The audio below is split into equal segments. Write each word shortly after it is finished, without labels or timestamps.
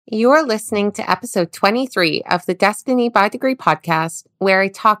You're listening to episode 23 of the Destiny by Degree podcast, where I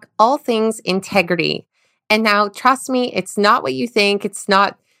talk all things integrity. And now, trust me, it's not what you think. It's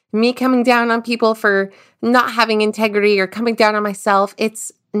not me coming down on people for not having integrity or coming down on myself.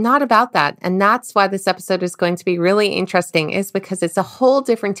 It's not about that. And that's why this episode is going to be really interesting, is because it's a whole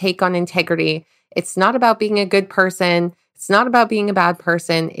different take on integrity. It's not about being a good person. It's not about being a bad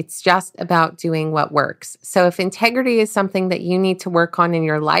person. It's just about doing what works. So if integrity is something that you need to work on in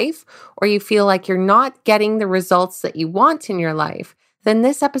your life, or you feel like you're not getting the results that you want in your life, then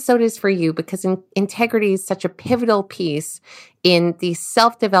this episode is for you, because integrity is such a pivotal piece in the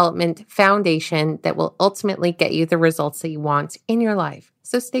self-development foundation that will ultimately get you the results that you want in your life.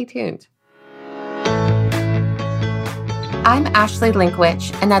 So stay tuned. I'm Ashley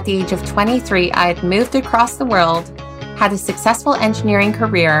Linkwich, and at the age of 23, I had moved across the world, had a successful engineering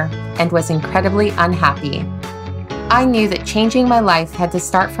career, and was incredibly unhappy. I knew that changing my life had to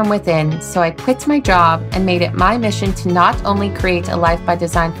start from within, so I quit my job and made it my mission to not only create a life by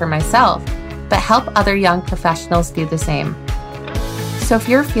design for myself, but help other young professionals do the same. So if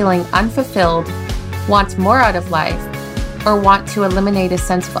you're feeling unfulfilled, want more out of life, or want to eliminate a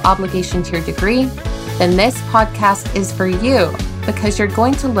sense of obligation to your degree, then this podcast is for you, because you're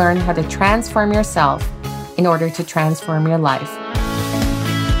going to learn how to transform yourself in order to transform your life.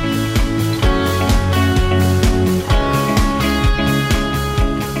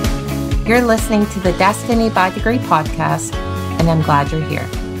 You're listening to the Destiny by Degree podcast, and I'm glad you're here.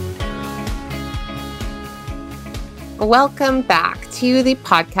 Welcome back to the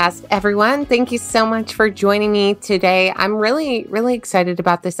podcast, everyone. Thank you so much for joining me today. I'm really, really excited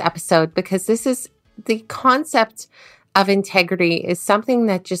about this episode, because this is the concept of integrity is something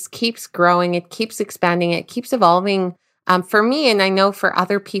that just keeps growing. It keeps expanding. It keeps evolving for me, and I know for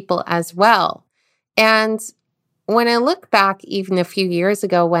other people as well. And when I look back even a few years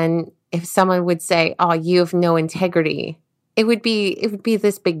ago, if someone would say, "Oh, you have no integrity," it would be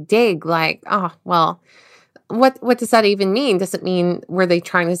this big dig, like, "Oh, well, what does that even mean? Does it mean, were they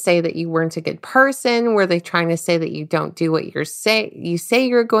trying to say that you weren't a good person? Were they trying to say that you don't do what you say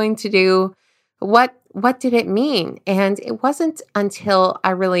you're going to do? What did it mean?" And it wasn't until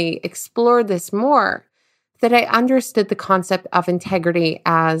I really explored this more that I understood the concept of integrity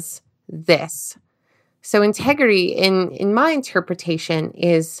as this. So integrity, in my interpretation,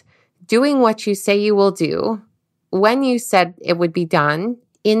 is doing what you say you will do when you said it would be done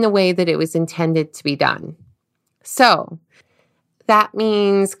in the way that it was intended to be done. So that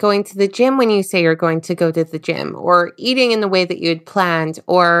means going to the gym when you say you're going to go to the gym, or eating in the way that you had planned,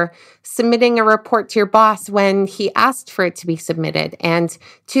 or submitting a report to your boss when he asked for it to be submitted and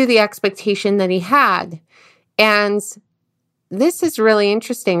to the expectation that he had. And this is really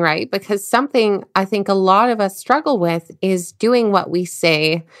interesting, right? Because something I think a lot of us struggle with is doing what we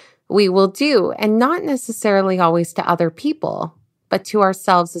say we will do, and not necessarily always to other people, but to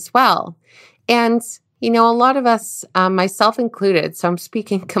ourselves as well. And a lot of us, myself included, so I'm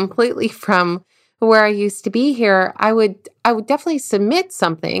speaking completely from where I used to be here, I would definitely submit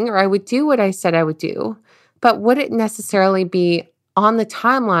something, or I would do what I said I would do, but would it necessarily be on the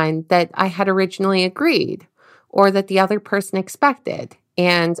timeline that I had originally agreed, or that the other person expected?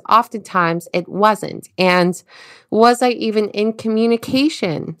 And oftentimes it wasn't. And was I even in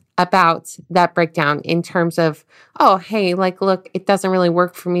communication about that breakdown in terms of, "Oh, hey, look, it doesn't really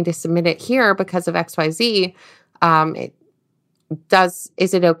work for me to submit it here because of XYZ.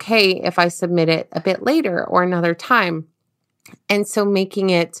 Is it okay if I submit it a bit later or another time?" And so making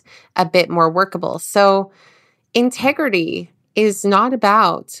it a bit more workable. So integrity is not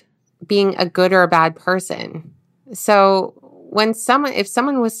about being a good or a bad person. So if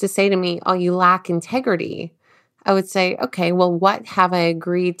someone was to say to me, "Oh, you lack integrity," I would say, "Okay, well, what have I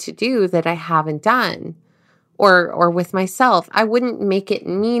agreed to do that I haven't done?" Or with myself, I wouldn't make it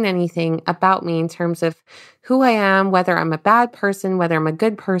mean anything about me in terms of who I am, whether I'm a bad person, whether I'm a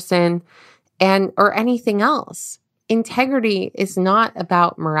good person, or anything else. Integrity is not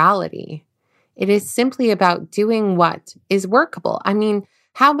about morality. It is simply about doing what is workable. I mean,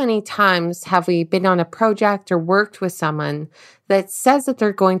 how many times have we been on a project or worked with someone that says that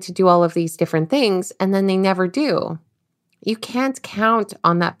they're going to do all of these different things, and then they never do? You can't count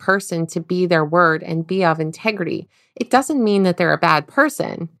on that person to be their word and be of integrity. It doesn't mean that they're a bad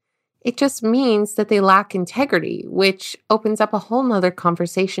person. It just means that they lack integrity, which opens up a whole nother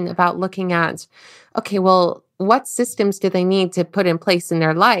conversation about looking at, okay, well, what systems do they need to put in place in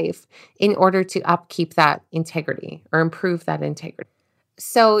their life in order to upkeep that integrity or improve that integrity?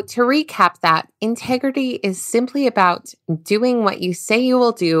 So to recap that, integrity is simply about doing what you say you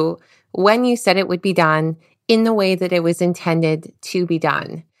will do when you said it would be done in the way that it was intended to be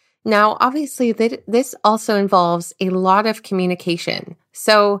done. Now, obviously, this also involves a lot of communication.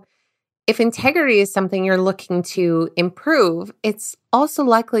 So, if integrity is something you're looking to improve, it's also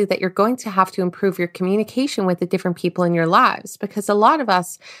likely that you're going to have to improve your communication with the different people in your lives because a lot of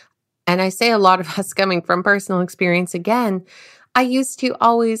us, and I say a lot of us coming from personal experience again, I used to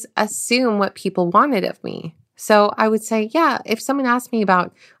always assume what people wanted of me. So I would say, yeah, if someone asked me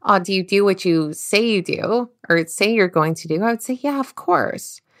about, do you do what you say you do or say you're going to do? I would say, yeah, of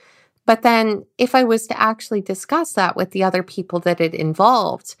course. But then if I was to actually discuss that with the other people that it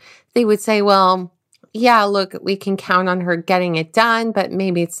involved, they would say, well, yeah, look, we can count on her getting it done, but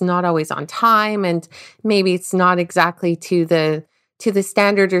maybe it's not always on time and maybe it's not exactly to the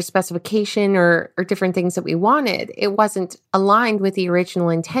standard or specification or different things that we wanted. It wasn't aligned with the original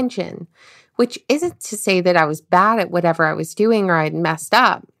intention, which isn't to say that I was bad at whatever I was doing or I'd messed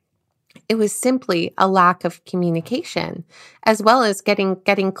up. It was simply a lack of communication, as well as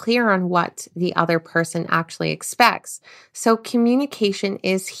getting clear on what the other person actually expects. So communication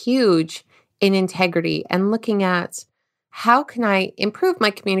is huge in integrity and looking at how can I improve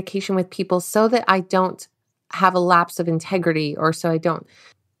my communication with people so that I don't have a lapse of integrity or so I don't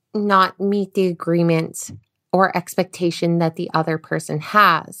not meet the agreement or expectation that the other person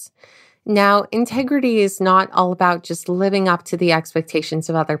has. Now, integrity is not all about just living up to the expectations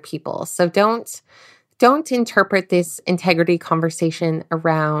of other people. So don't interpret this integrity conversation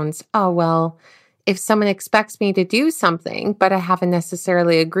around, oh, well, if someone expects me to do something, but I haven't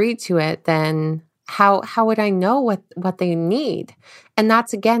necessarily agreed to it, then how would I know what they need? And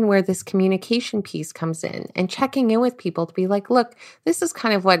that's again where this communication piece comes in and checking in with people to be like, look, this is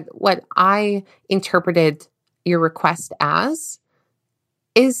kind of what I interpreted your request as.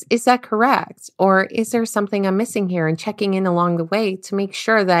 Is that correct? Or is there something I'm missing here? And checking in along the way to make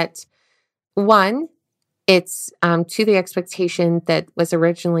sure that, one, it's to the expectation that was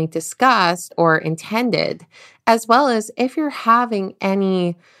originally discussed or intended, as well as if you're having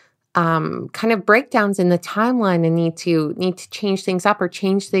any kind of breakdowns in the timeline and need to change things up or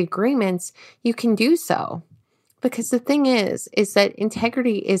change the agreements, you can do so. Because the thing is that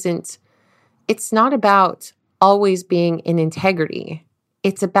integrity it's not about always being in integrity.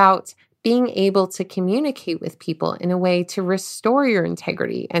 It's about being able to communicate with people in a way to restore your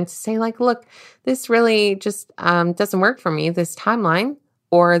integrity and to say like, look, this really just doesn't work for me, this timeline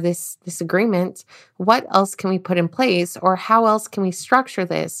or this agreement. What else can we put in place or how else can we structure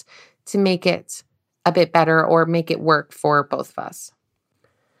this to make it a bit better or make it work for both of us?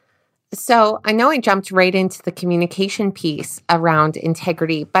 So I know I jumped right into the communication piece around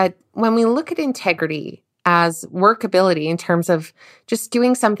integrity, but when we look at integrity as workability in terms of just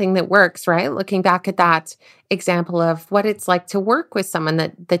doing something that works, right? Looking back at that example of what it's like to work with someone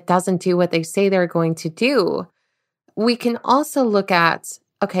that doesn't do what they say they're going to do, we can also look at,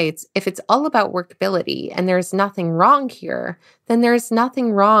 okay, if it's all about workability and there's nothing wrong here, then there's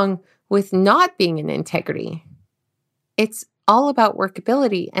nothing wrong with not being in integrity. It's all about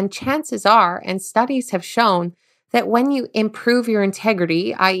workability. And chances are, and studies have shown, that when you improve your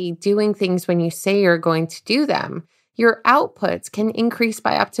integrity, i.e. doing things when you say you're going to do them, your outputs can increase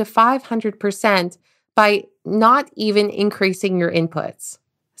by up to 500% by not even increasing your inputs.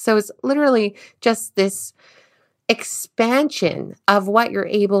 So it's literally just this expansion of what you're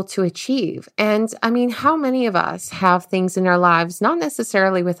able to achieve. And I mean, how many of us have things in our lives, not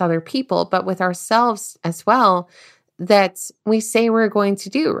necessarily with other people, but with ourselves as well, that we say we're going to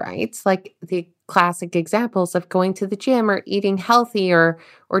do, right? Like the classic examples of going to the gym or eating healthy or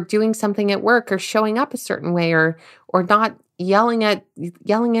doing something at work or showing up a certain way or not yelling at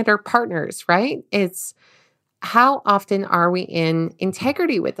our partners, right? It's how often are we in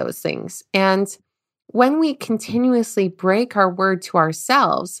integrity with those things? And when we continuously break our word to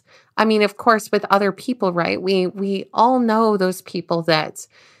ourselves, I mean, of course, with other people, right? We all know those people that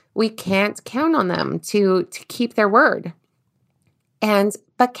we can't count on them to keep their word.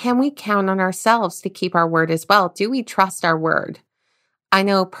 But can we count on ourselves to keep our word as well? Do we trust our word? I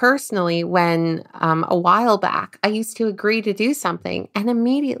know personally when a while back, I used to agree to do something and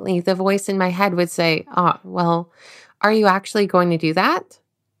immediately the voice in my head would say, oh, well, are you actually going to do that?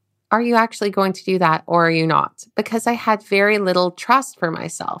 Are you actually going to do that or are you not? Because I had very little trust for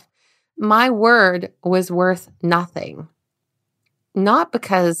myself. My word was worth nothing. Not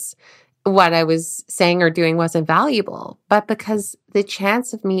because what I was saying or doing wasn't valuable, but because the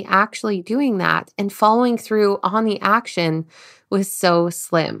chance of me actually doing that and following through on the action was so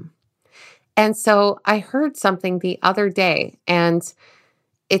slim. And so I heard something the other day, and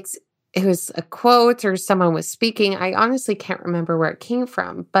it's it was a quote or someone was speaking. I honestly can't remember where it came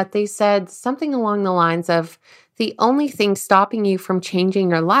from, but they said something along the lines of, the only thing stopping you from changing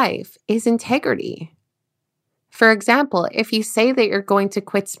your life is integrity. For example, if you say that you're going to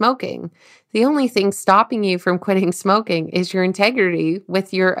quit smoking, the only thing stopping you from quitting smoking is your integrity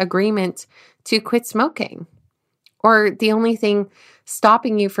with your agreement to quit smoking. Or the only thing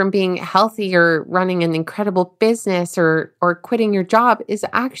stopping you from being healthy or running an incredible business or quitting your job is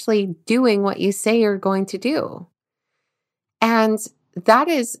actually doing what you say you're going to do. And that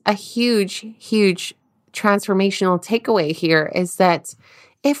is a huge, huge transformational takeaway here, is that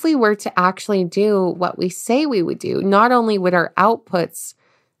if we were to actually do what we say we would do, not only would our outputs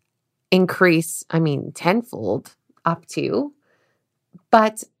increase, tenfold up to,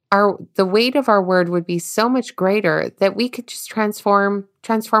 but the weight of our word would be so much greater that we could just transform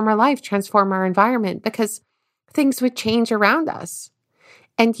our life, transform our environment, because things would change around us.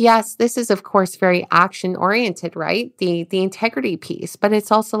 And yes, this is of course very action oriented, right? The integrity piece, but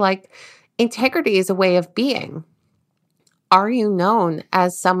it's also like integrity is a way of being. Are you known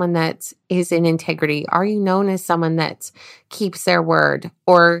as someone that is in integrity? Are you known as someone that keeps their word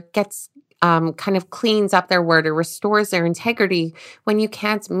or gets kind of cleans up their word or restores their integrity when you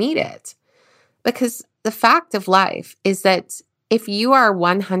can't meet it? Because the fact of life is that if you are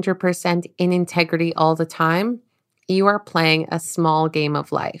 100% in integrity all the time, you are playing a small game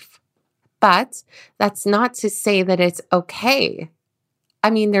of life. But that's not to say that it's okay.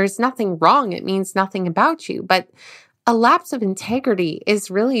 There's nothing wrong. It means nothing about you. But a lapse of integrity is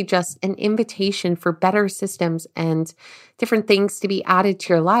really just an invitation for better systems and different things to be added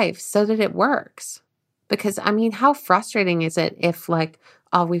to your life so that it works. Because, how frustrating is it if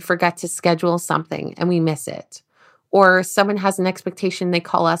we forget to schedule something and we miss it? Or someone has an expectation, they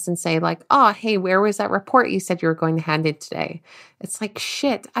call us and say hey, where was that report you said you were going to hand in today? It's like,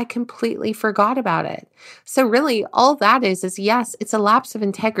 shit, I completely forgot about it. So really all that is yes, it's a lapse of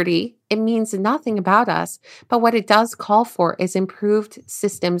integrity. It means nothing about us, but what it does call for is improved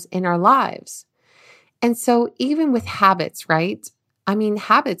systems in our lives. And so even with habits, right?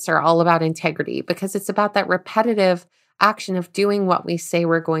 Habits are all about integrity because it's about that repetitive action of doing what we say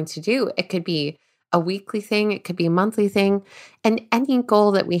we're going to do. It could be a weekly thing, it could be a monthly thing. And any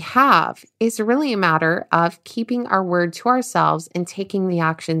goal that we have is really a matter of keeping our word to ourselves and taking the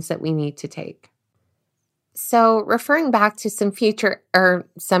actions that we need to take. So referring back to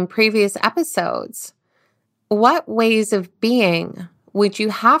some previous episodes, what ways of being would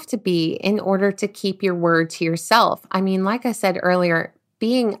you have to be in order to keep your word to yourself? Like I said earlier,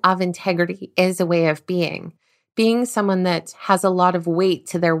 being of integrity is a way of being. Being someone that has a lot of weight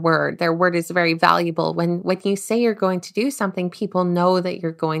to their word is very valuable. When you say you're going to do something, people know that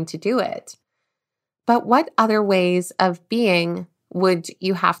you're going to do it. But what other ways of being would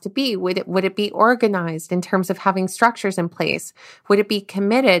you have to be? Would it be organized in terms of having structures in place? Would it be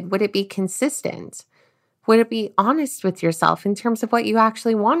committed? Would it be consistent? Would it be honest with yourself in terms of what you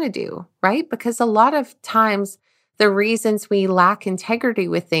actually want to do, right? Because a lot of times the reasons we lack integrity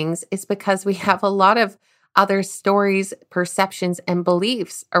with things is because we have a lot of other stories, perceptions, and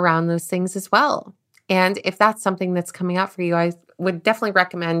beliefs around those things as well. And if that's something that's coming up for you, I would definitely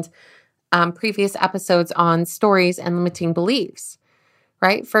recommend previous episodes on stories and limiting beliefs,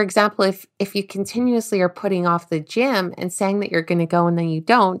 right? For example, if you continuously are putting off the gym and saying that you're going to go and then you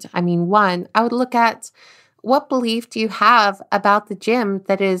don't, one, I would look at what belief do you have about the gym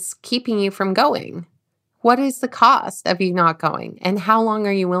that is keeping you from going? What is the cost of you not going? And how long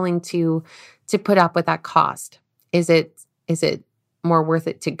are you willing to put up with that cost? Is it more worth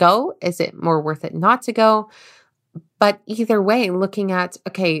it to go? Is it more worth it not to go? But either way, looking at,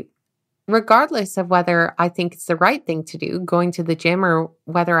 okay, regardless of whether I think it's the right thing to do, going to the gym, or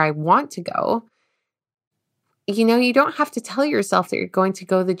whether I want to go, you don't have to tell yourself that you're going to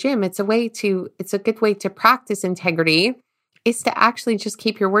go to the gym. It's a good way to practice integrity, is to actually just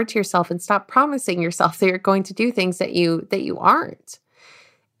keep your word to yourself and stop promising yourself that you're going to do things that you aren't.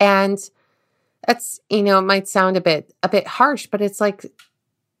 And that's, it might sound a bit harsh, but it's like,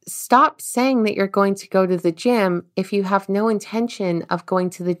 stop saying that you're going to go to the gym if you have no intention of going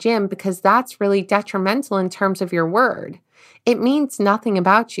to the gym, because that's really detrimental in terms of your word. It means nothing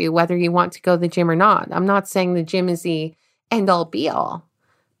about you whether you want to go to the gym or not. I'm not saying the gym is the end all be all,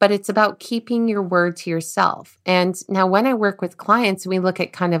 but it's about keeping your word to yourself. And now when I work with clients, we look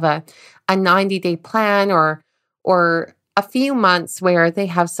at kind of a 90-day plan or a few months where they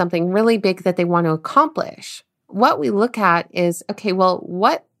have something really big that they want to accomplish. What we look at is, okay, well,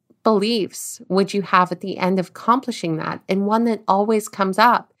 what beliefs would you have at the end of accomplishing that? And one that always comes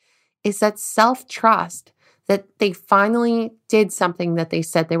up is that self-trust that they finally did something that they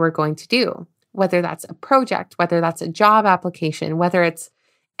said they were going to do, whether that's a project, whether that's a job application, whether it's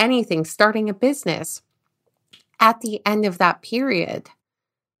anything, starting a business. At the end of that period,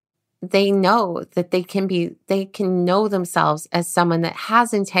 they know that they can know themselves as someone that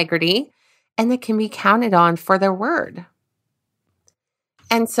has integrity and that can be counted on for their word.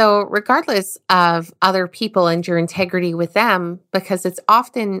 And so regardless of other people and your integrity with them, because it's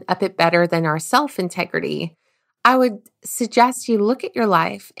often a bit better than our self-integrity, I would suggest you look at your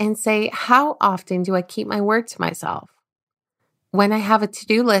life and say, how often do I keep my word to myself? When I have a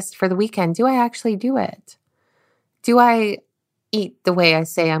to-do list for the weekend, do I actually do it? Do I eat the way I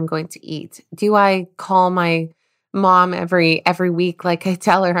say I'm going to eat? Do I call my mom every week like I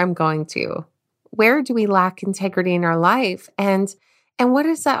tell her I'm going to? Where do we lack integrity in our life? And what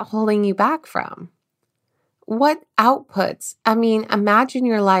is that holding you back from? What outputs? I mean, imagine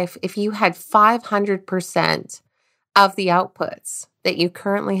your life if you had 500% of the outputs that you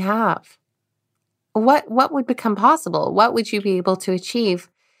currently have. What would become possible? What would you be able to achieve?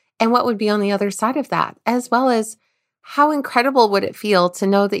 And what would be on the other side of that? As well as how incredible would it feel to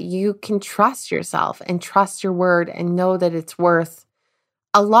know that you can trust yourself and trust your word and know that it's worth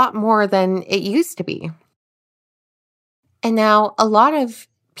a lot more than it used to be? And now a lot of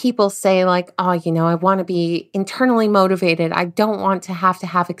people say like, oh, I want to be internally motivated. I don't want to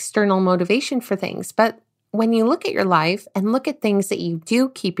have external motivation for things. But when you look at your life and look at things that you do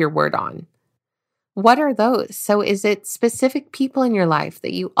keep your word on, what are those? So is it specific people in your life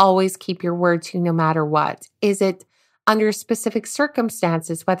that you always keep your word to no matter what? Is it under specific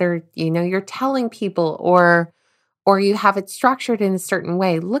circumstances, whether, you're telling people or you have it structured in a certain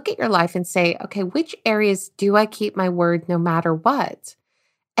way? Look at your life and say, okay, which areas do I keep my word no matter what?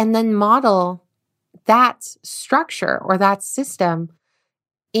 And then model that structure or that system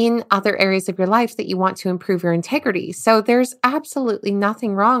in other areas of your life that you want to improve your integrity. So there's absolutely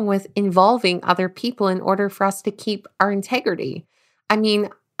nothing wrong with involving other people in order for us to keep our integrity. I mean,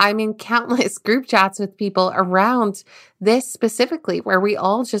 I'm in countless group chats with people around this specifically, where we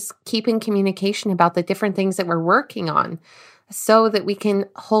all just keep in communication about the different things that we're working on so that we can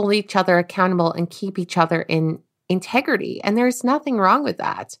hold each other accountable and keep each other in integrity. And there's nothing wrong with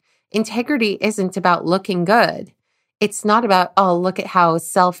that. Integrity isn't about looking good. It's not about, oh, look at how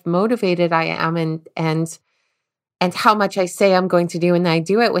self-motivated I am and how much I say I'm going to do and I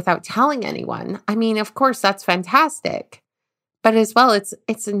do it without telling anyone. I mean, of course, that's fantastic. But as well,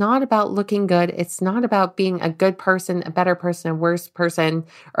 it's not about looking good. It's not about being a good person, a better person, a worse person,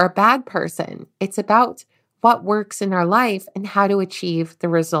 or a bad person. It's about what works in our life and how to achieve the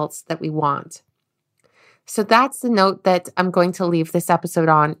results that we want. So that's the note that I'm going to leave this episode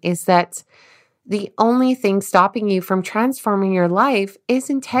on, is that the only thing stopping you from transforming your life is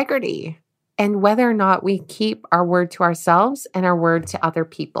integrity, and whether or not we keep our word to ourselves and our word to other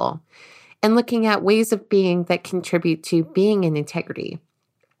people, and looking at ways of being that contribute to being in integrity,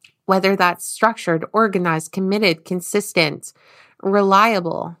 whether that's structured, organized, committed, consistent,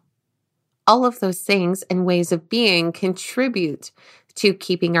 reliable. All of those things and ways of being contribute to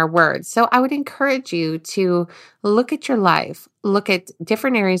keeping our word. So I would encourage you to look at your life, look at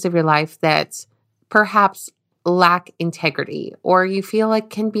different areas of your life that perhaps lack integrity or you feel like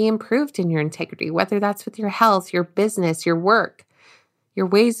can be improved in your integrity, whether that's with your health, your business, your work, your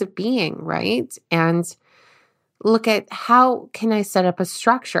ways of being, right? And look at how can I set up a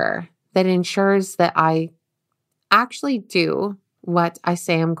structure that ensures that I actually do what I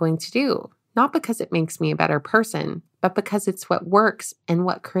say I'm going to do, not because it makes me a better person, but because it's what works and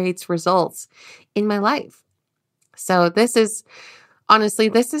what creates results in my life. So this is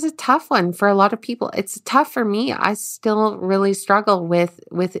a tough one for a lot of people. It's tough for me. I still really struggle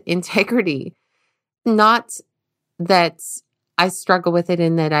with integrity. Not that I struggle with it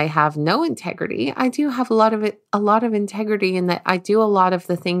in that I have no integrity. I do have a lot of integrity in that I do a lot of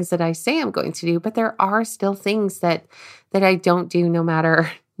the things that I say I'm going to do, but there are still things that I don't do no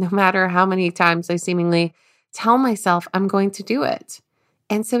matter how many times I seemingly tell myself I'm going to do it.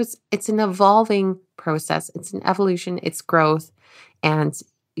 And so it's an evolving process. It's an evolution, it's growth, and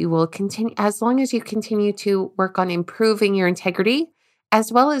you will continue as long as you continue to work on improving your integrity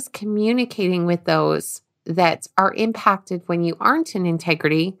as well as communicating with those that are impacted when you aren't in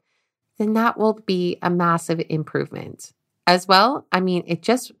integrity, then that will be a massive improvement. As well, I mean, it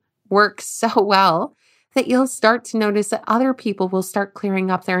just works so well that you'll start to notice that other people will start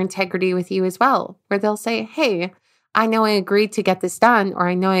clearing up their integrity with you as well, where they'll say, hey, I know I agreed to get this done, or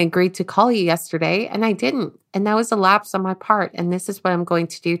I know I agreed to call you yesterday and I didn't. And that was a lapse on my part. And this is what I'm going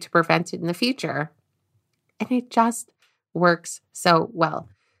to do to prevent it in the future. And it just works so well.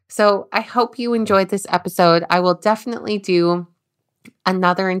 So I hope you enjoyed this episode. I will definitely do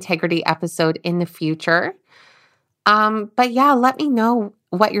another integrity episode in the future. But yeah, let me know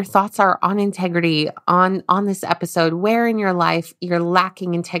what your thoughts are on integrity on this episode, where in your life you're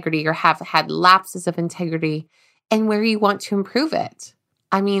lacking integrity or have had lapses of integrity and where you want to improve it.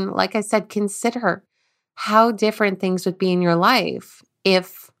 I mean, like I said, consider how different things would be in your life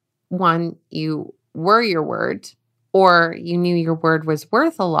if, one, you were your word, or you knew your word was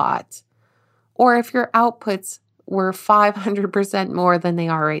worth a lot, or if your outputs were 500% more than they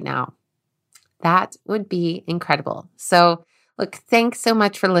are right now. That would be incredible. So look, thanks so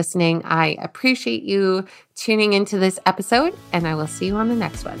much for listening. I appreciate you tuning into this episode, and I will see you on the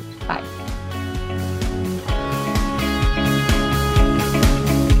next one. Bye.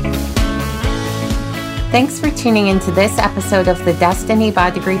 Thanks for tuning into this episode of the Destiny by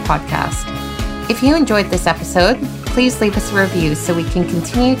Degree podcast. If you enjoyed this episode, please leave us a review so we can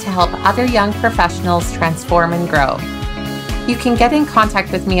continue to help other young professionals transform and grow. You can get in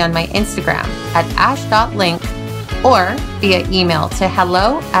contact with me on my Instagram at ash.link or via email to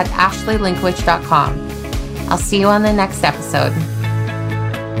hello@ashleylinkwich.com. I'll see you on the next episode.